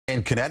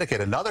In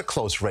Connecticut, another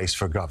close race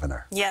for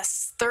governor.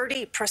 Yes,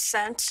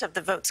 30% of the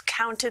votes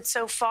counted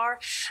so far.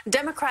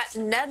 Democrat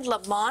Ned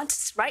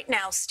Lamont right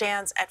now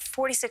stands at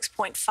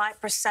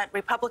 46.5%.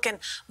 Republican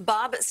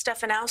Bob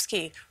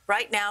Stefanowski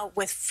right now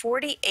with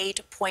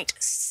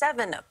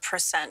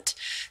 48.7%.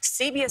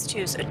 CBS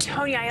 2's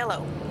Tony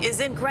Aiello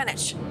is in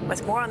Greenwich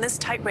with more on this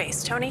tight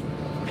race. Tony?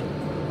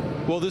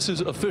 Well, this is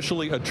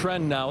officially a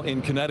trend now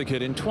in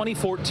Connecticut. In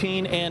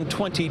 2014 and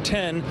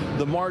 2010,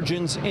 the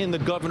margins in the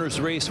governor's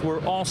race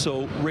were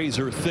also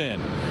razor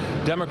thin.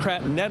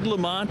 Democrat Ned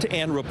Lamont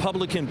and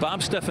Republican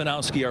Bob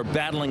Stefanowski are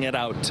battling it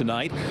out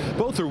tonight.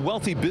 Both are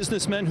wealthy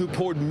businessmen who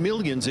poured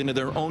millions into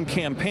their own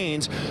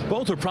campaigns.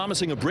 Both are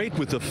promising a break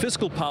with the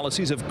fiscal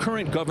policies of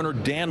current Governor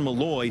Dan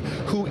Malloy,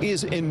 who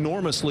is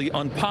enormously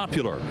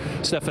unpopular.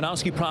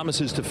 Stefanowski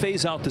promises to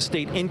phase out the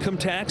state income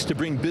tax to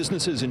bring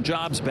businesses and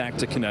jobs back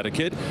to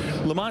Connecticut.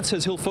 Lamont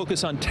says he'll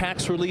focus on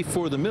tax relief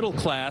for the middle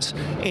class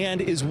and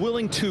is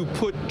willing to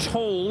put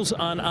tolls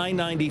on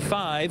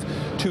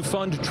I-95 to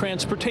fund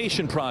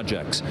transportation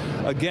projects.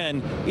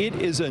 Again, it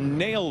is a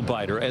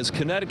nail-biter as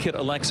Connecticut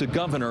elects a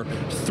governor.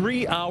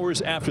 3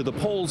 hours after the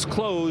polls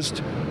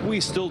closed, we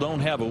still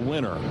don't have a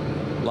winner.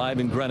 Live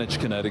in Greenwich,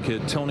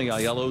 Connecticut, Tony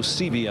Aiello,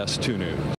 CBS 2 News.